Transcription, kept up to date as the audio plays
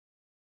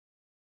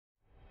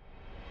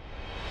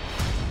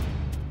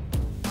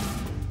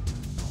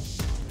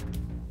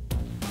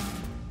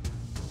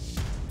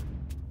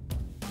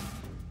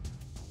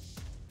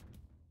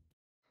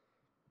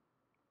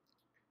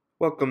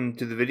Welcome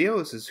to the video.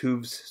 This is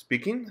Hooves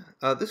speaking.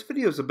 This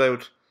video is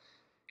about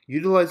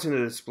utilizing a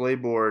display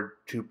board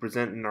to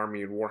present an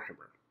army in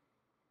Warhammer.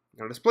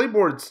 Now, display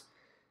boards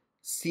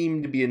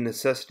seem to be a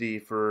necessity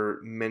for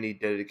many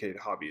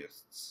dedicated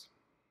hobbyists,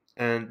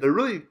 and they're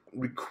really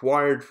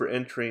required for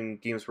entering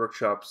Games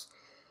Workshop's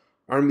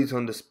Armies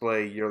on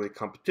Display yearly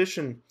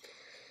competition.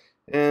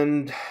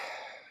 And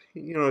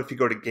if you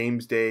go to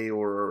Games Day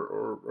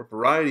or a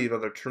variety of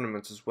other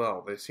tournaments as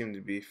well, they seem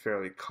to be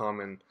fairly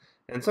common.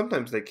 And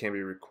sometimes they can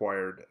be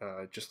required,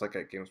 just like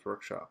at Games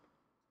Workshop.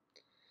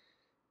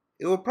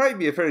 It will probably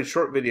be a fairly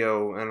short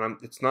video, and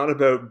it's not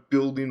about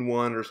building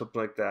one or something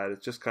like that.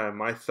 It's just kind of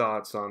my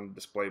thoughts on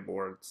display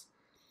boards.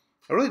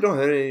 I really don't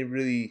have any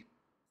really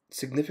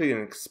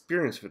significant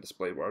experience with a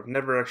display board. I've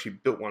never actually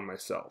built one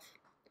myself.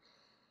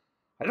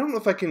 I don't know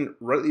if I can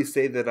rightly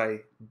say that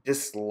I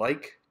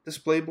dislike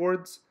display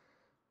boards,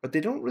 but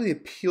they don't really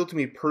appeal to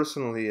me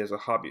personally as a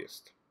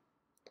hobbyist.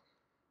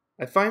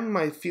 I find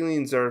my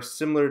feelings are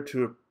similar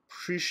to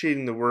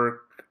appreciating the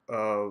work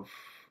of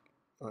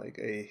like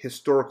a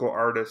historical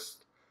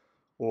artist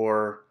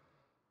or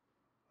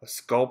a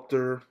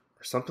sculptor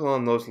or something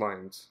along those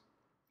lines,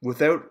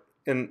 without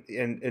and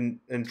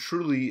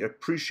truly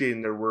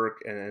appreciating their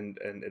work and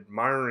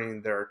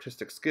admiring their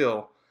artistic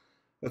skill,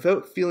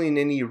 without feeling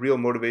any real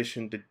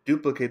motivation to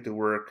duplicate the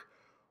work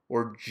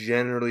or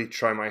generally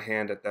try my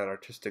hand at that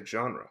artistic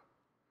genre.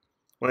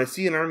 When I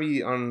see an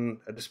army on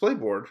a display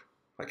board,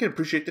 I can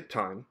appreciate the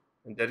time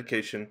and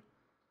dedication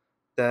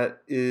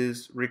that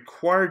is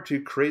required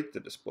to create the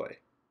display.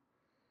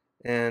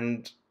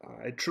 And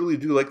I truly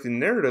do like the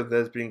narrative that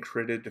is being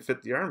created to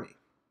fit the army.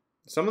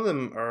 Some of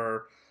them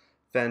are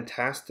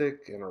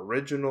fantastic and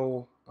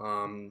original,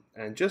 and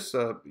just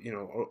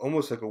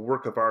almost like a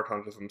work of art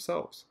unto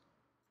themselves.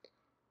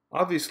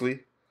 Obviously,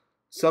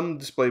 some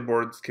display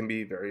boards can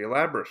be very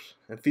elaborate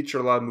and feature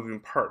a lot of moving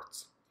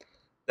parts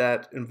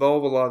that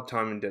involve a lot of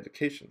time and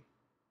dedication.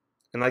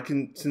 And I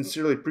can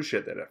sincerely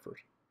appreciate that effort.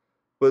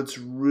 But it's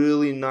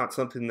really not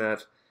something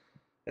that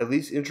at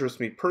least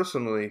interests me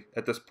personally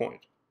at this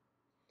point.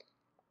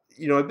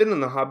 I've been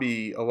in the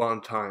hobby a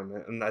long time,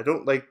 and I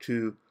don't like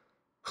to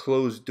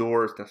close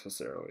doors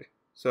necessarily.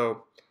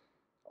 So,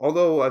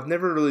 although I've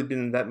never really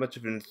been that much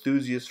of an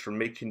enthusiast for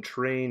making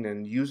terrain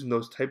and using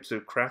those types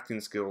of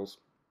crafting skills,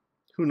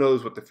 who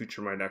knows what the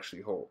future might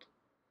actually hold.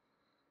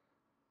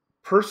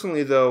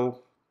 Personally, though,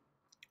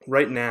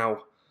 right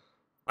now,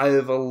 I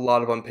have a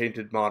lot of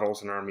unpainted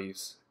models and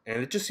armies,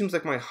 and it just seems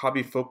like my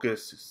hobby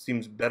focus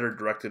seems better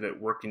directed at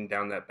working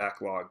down that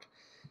backlog,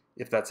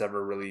 if that's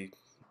ever really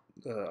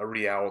a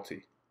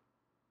reality.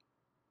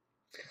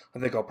 I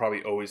think I'll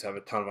probably always have a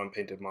ton of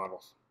unpainted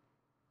models.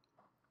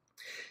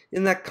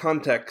 In that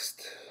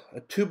context, a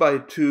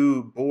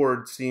 2x2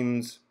 board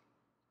seems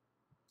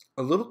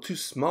a little too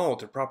small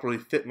to properly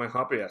fit my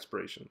hobby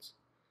aspirations,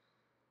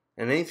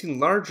 and anything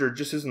larger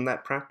just isn't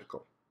that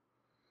practical.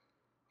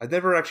 I've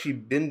never actually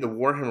been to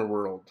Warhammer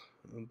World,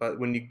 but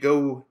when you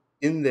go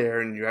in there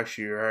and you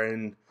actually are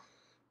in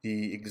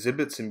the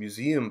exhibits and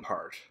museum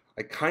part,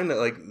 I kind of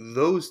like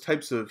those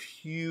types of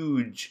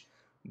huge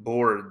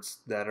boards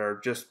that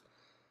are just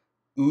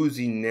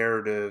oozing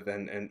narrative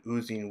and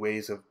oozing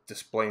ways of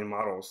displaying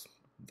models.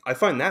 I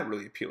find that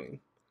really appealing,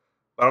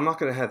 but I'm not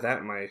going to have that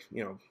in my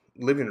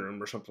living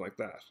room or something like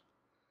that.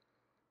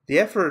 The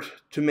effort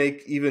to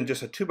make even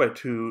just a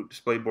 2x2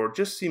 display board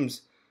just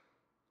seems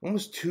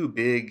almost too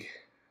big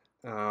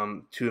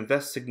to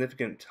invest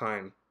significant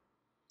time,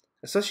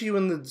 especially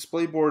when the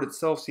display board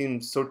itself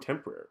seems so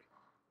temporary.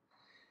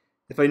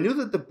 If I knew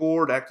that the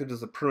board acted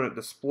as a permanent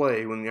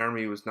display when the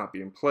army was not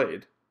being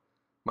played,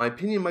 my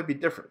opinion might be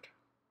different.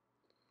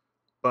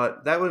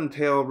 But that would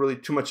entail really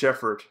too much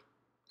effort,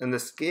 and the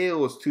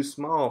scale is too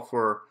small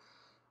for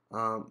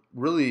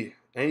really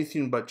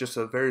anything but just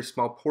a very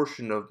small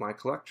portion of my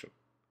collection.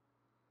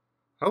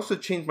 I also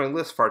change my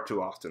list far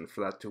too often for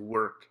that to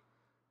work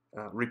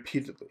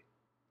repeatedly.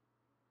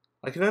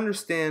 I can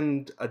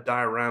understand a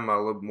diorama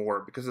a little more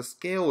because the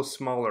scale is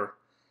smaller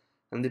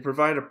and they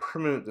provide a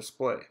permanent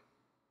display.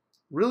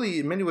 Really,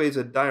 in many ways,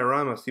 a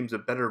diorama seems a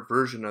better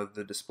version of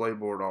the display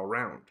board all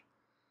around.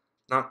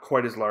 Not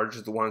quite as large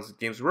as the ones at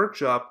Games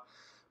Workshop,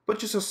 but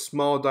just a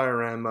small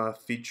diorama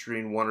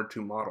featuring one or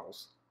two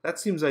models. That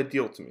seems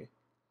ideal to me.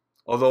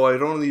 Although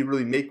I'd only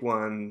really make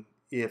one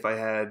if I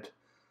had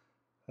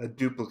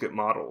duplicate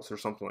models or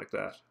something like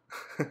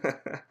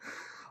that.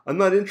 I'm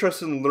not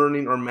interested in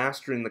learning or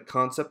mastering the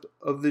concept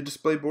of the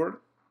display board.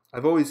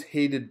 I've always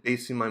hated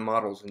basing my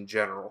models in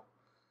general,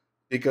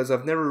 because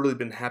I've never really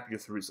been happy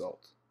with the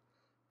result.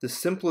 The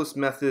simplest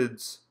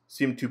methods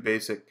seem too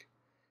basic,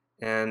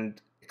 and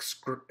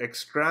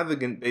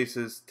extravagant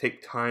bases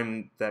take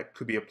time that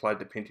could be applied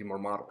to painting more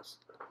models.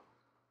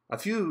 I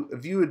view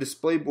a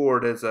display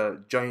board as a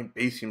giant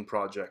basing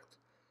project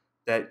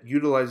that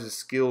utilizes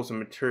skills and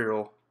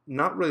material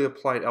not really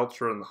applied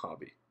elsewhere in the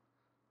hobby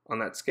on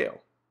that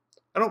scale.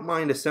 I don't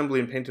mind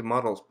assembling painted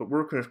models, but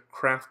working with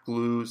craft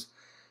glues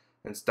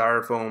and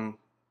styrofoam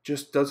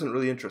just doesn't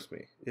really interest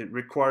me. It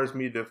requires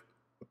me to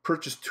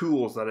purchase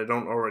tools that I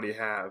don't already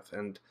have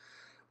and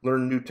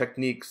learn new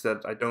techniques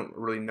that I don't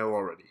really know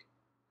already.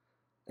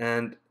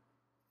 And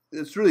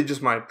it's really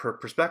just my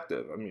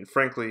perspective. I mean,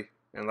 frankly,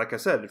 and like I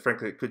said,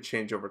 frankly, it could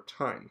change over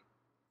time.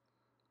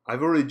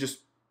 I've already just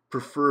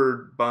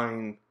preferred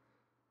buying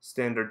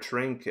standard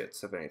terrain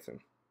kits, if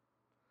anything.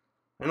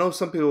 I know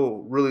some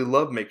people really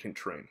love making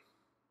terrain.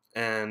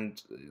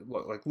 And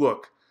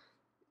look,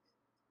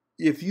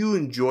 if you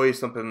enjoy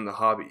something in the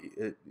hobby,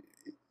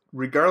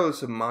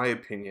 regardless of my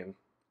opinion,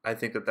 I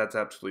think that that's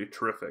absolutely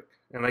terrific.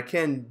 And I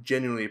can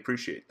genuinely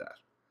appreciate that.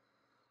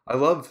 I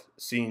love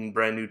seeing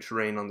brand new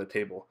terrain on the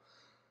table.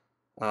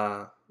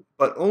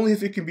 But only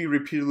if it can be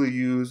repeatedly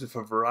used with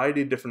a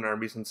variety of different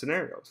armies and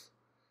scenarios.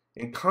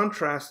 In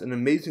contrast, an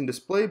amazing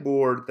display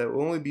board that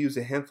will only be used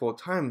a handful of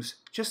times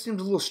just seems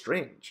a little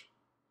strange.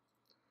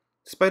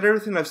 Despite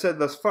everything I've said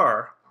thus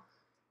far,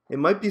 it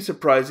might be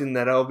surprising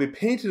that I'll be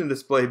painting a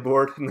display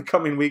board in the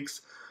coming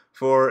weeks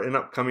for an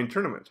upcoming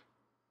tournament.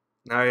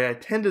 Now, I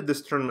attended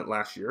this tournament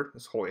last year,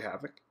 this Holy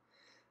Havoc,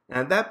 and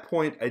at that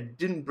point I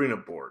didn't bring a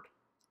board,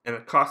 and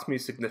it cost me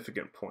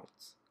significant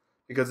points,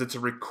 because it's a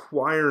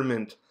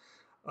requirement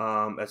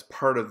as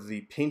part of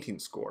the painting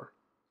score.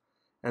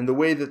 And the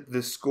way that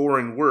the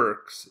scoring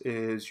works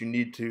is you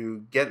need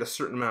to get a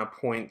certain amount of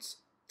points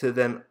to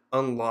then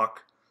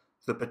unlock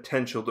the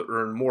potential to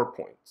earn more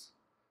points.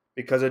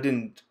 Because I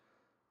didn't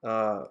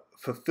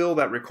fulfill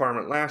that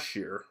requirement last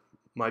year,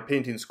 my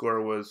painting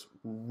score was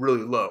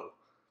really low.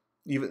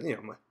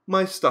 Even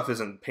my stuff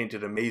isn't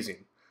painted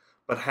amazing,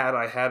 but had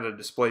I had a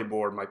display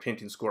board, my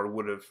painting score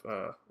would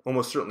have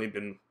almost certainly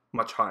been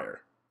much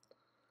higher.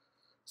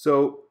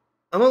 So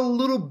I'm a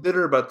little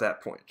bitter about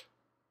that point,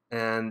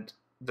 and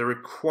the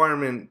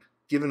requirement,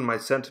 given my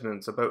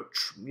sentiments about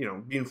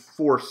being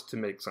forced to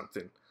make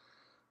something.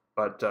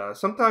 But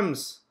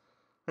sometimes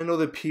I know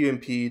that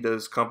PMP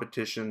does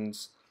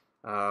competitions,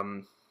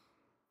 and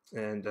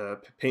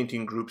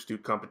painting groups do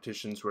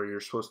competitions where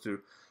you're supposed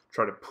to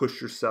try to push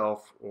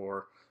yourself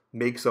or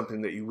make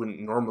something that you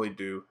wouldn't normally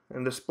do.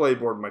 And display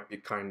board might be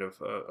kind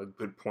of a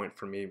good point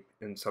for me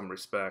in some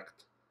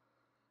respect.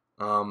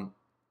 But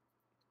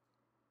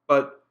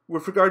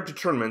with regard to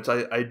tournaments,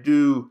 I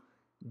do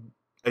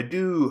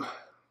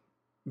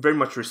very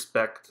much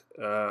respect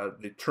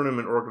the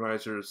tournament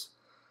organizers'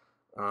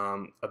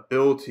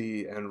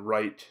 ability and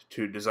right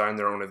to design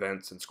their own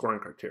events and scoring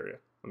criteria.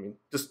 I mean,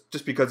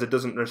 just because it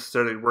doesn't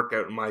necessarily work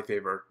out in my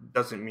favor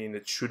doesn't mean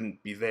it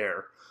shouldn't be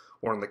there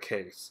or in the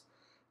case.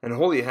 And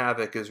Holy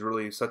Havoc is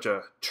really such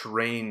a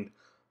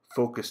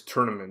terrain-focused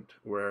tournament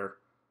where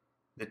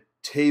the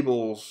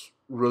tables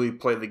really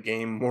play the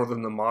game more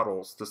than the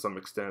models to some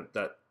extent,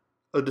 that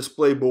a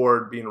display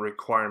board being a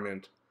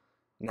requirement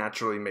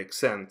naturally makes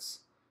sense,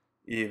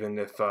 even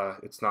if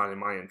it's not in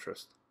my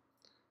interest.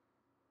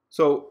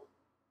 So,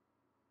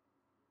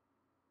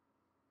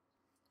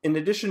 in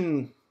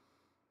addition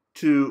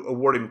to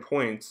awarding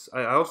points,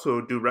 I also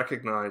do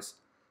recognize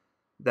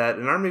that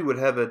an army would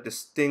have a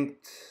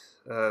distinct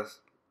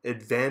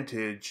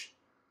advantage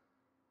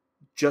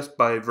just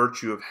by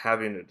virtue of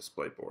having a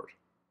display board,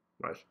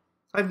 right?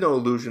 I have no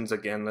illusions,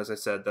 again, as I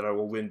said, that I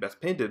will win Best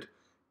Painted,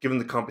 given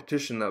the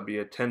competition that will be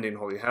attending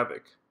Holy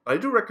Havoc. But I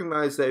do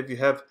recognize that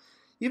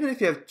even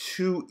if you have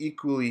two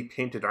equally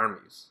painted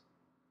armies,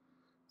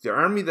 the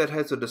army that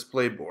has a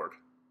display board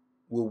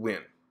will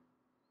win,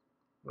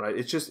 right?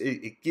 It's just,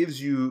 it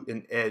gives you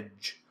an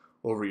edge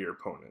over your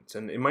opponents.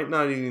 And it might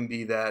not even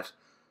be that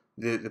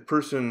the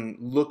person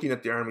looking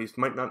at the armies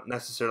might not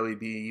necessarily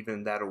be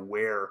even that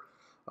aware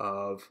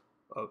of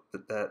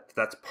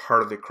that's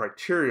part of the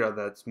criteria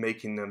that's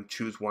making them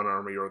choose one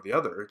army or the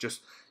other. It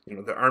just,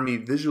 the army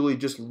visually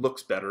just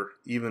looks better,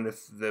 even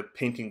if the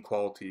painting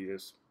quality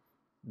is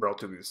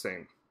relatively the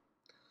same.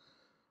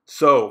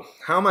 So,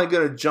 how am I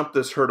going to jump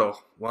this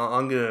hurdle? Well,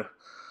 I'm going to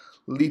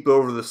leap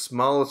over the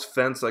smallest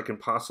fence I can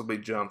possibly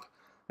jump.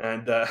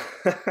 And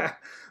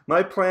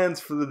my plans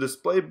for the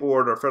display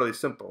board are fairly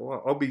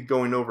simple. I'll be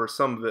going over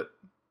some of it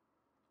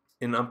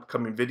in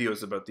upcoming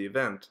videos about the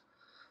event.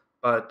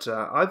 But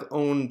I've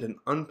owned an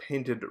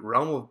unpainted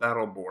Realm of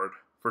Battle board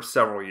for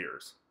several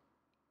years.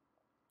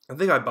 I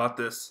think I bought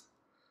this,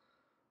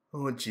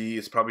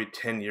 it's probably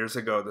 10 years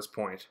ago at this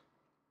point.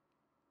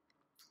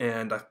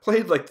 And I've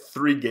played like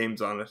 3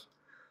 games on it.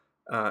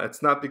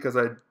 It's not because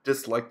I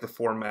dislike the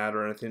format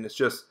or anything. It's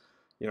just,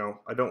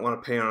 I don't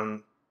want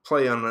to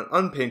play on an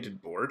unpainted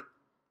board.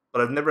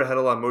 But I've never had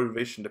a lot of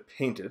motivation to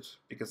paint it.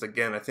 Because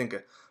again, I think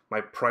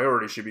my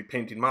priority should be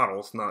painting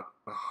models, not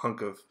a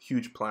hunk of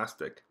huge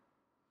plastic.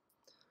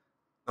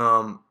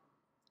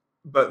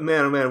 But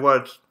man, oh man,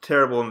 what a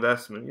terrible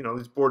investment.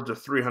 These boards are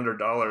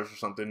 $300 or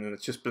something, and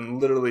it's just been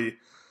literally,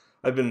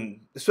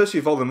 especially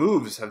if all the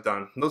moves have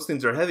done, those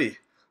things are heavy.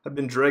 I've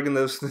been dragging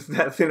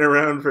that thing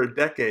around for a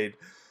decade,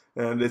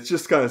 and it's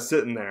just kind of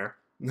sitting there.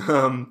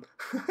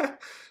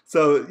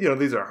 So,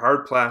 these are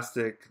hard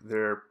plastic,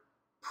 they're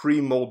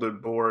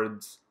pre-molded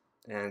boards,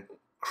 and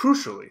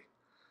crucially,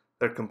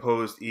 they're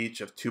composed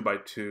each of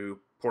 2x2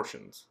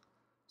 portions.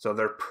 So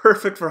they're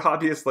perfect for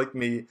hobbyists like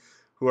me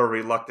who are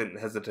reluctant and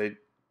hesitate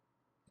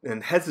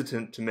and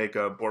hesitant to make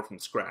a board from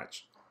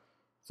scratch.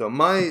 So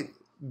my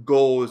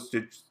goal is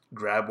to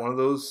grab one of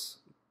those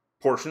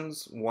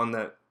portions, one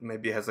that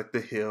maybe has like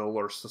the hill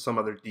or some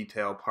other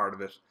detail part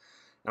of it,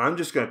 and I'm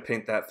just going to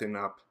paint that thing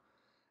up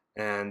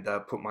and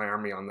put my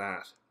army on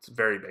that. It's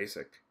very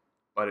basic,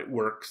 but it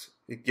works.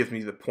 It gives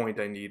me the point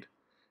I need.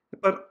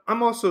 But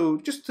I'm also,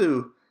 just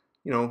to,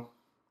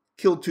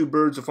 kill two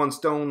birds with one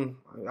stone,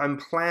 I'm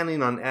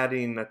planning on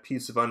adding a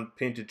piece of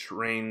unpainted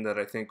terrain that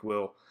I think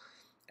will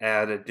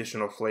add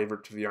additional flavor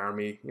to the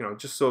army,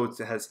 just so it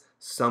has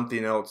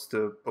something else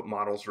to put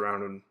models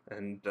around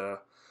and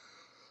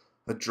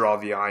draw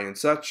the eye and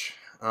such.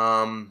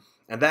 And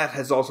that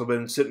has also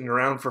been sitting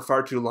around for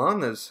far too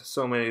long, as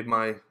so many of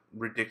my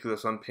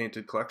ridiculous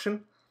unpainted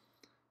collection.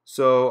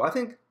 So I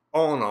think,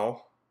 all in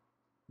all,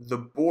 the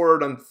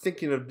board I'm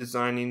thinking of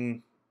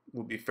designing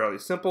will be fairly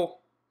simple,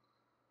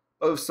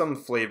 of some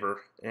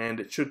flavor, and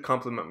it should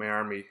complement my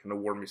army and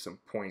award me some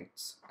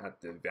points at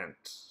the event.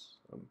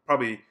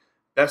 Probably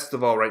best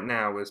of all right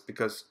now is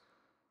because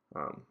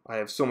I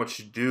have so much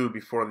to do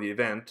before the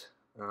event.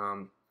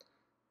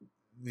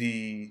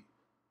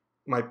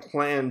 My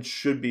plan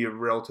should be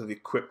relatively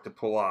quick to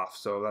pull off,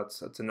 so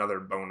that's another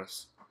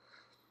bonus.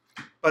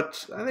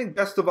 But I think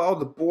best of all,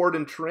 the board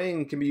and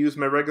terrain can be used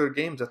in my regular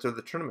games after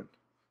the tournament.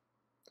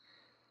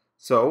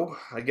 So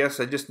I guess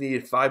I just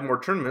need 5 more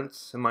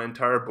tournaments, and my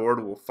entire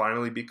board will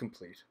finally be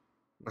complete.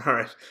 All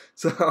right,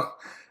 so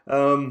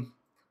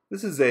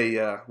this is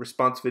a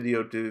response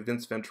video to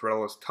Vince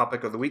Venturella's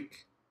topic of the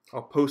week.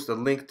 I'll post a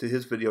link to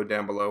his video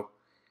down below.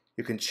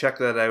 You can check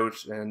that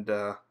out and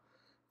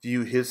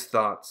view his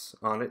thoughts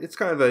on it. It's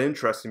kind of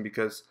interesting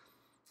because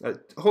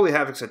Holy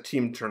Havoc's a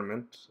team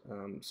tournament,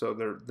 so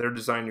they're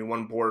designing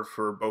one board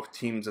for both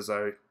teams,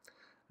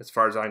 as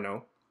far as I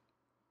know.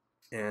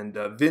 And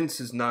Vince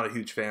is not a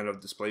huge fan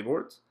of display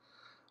boards,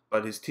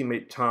 but his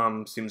teammate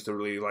Tom seems to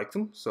really like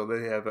them. So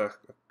they have a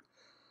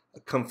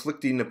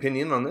conflicting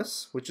opinion on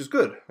this, which is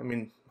good. I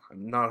mean,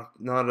 I'm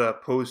not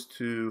opposed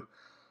to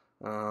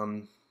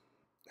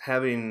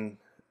having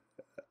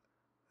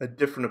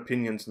different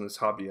opinions in this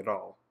hobby at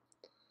all.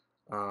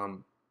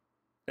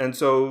 And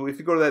so if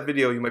you go to that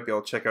video, you might be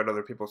able to check out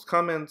other people's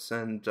comments,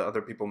 and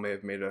other people may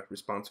have made a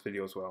response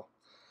video as well.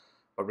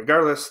 But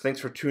regardless, thanks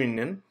for tuning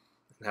in,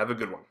 and have a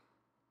good one.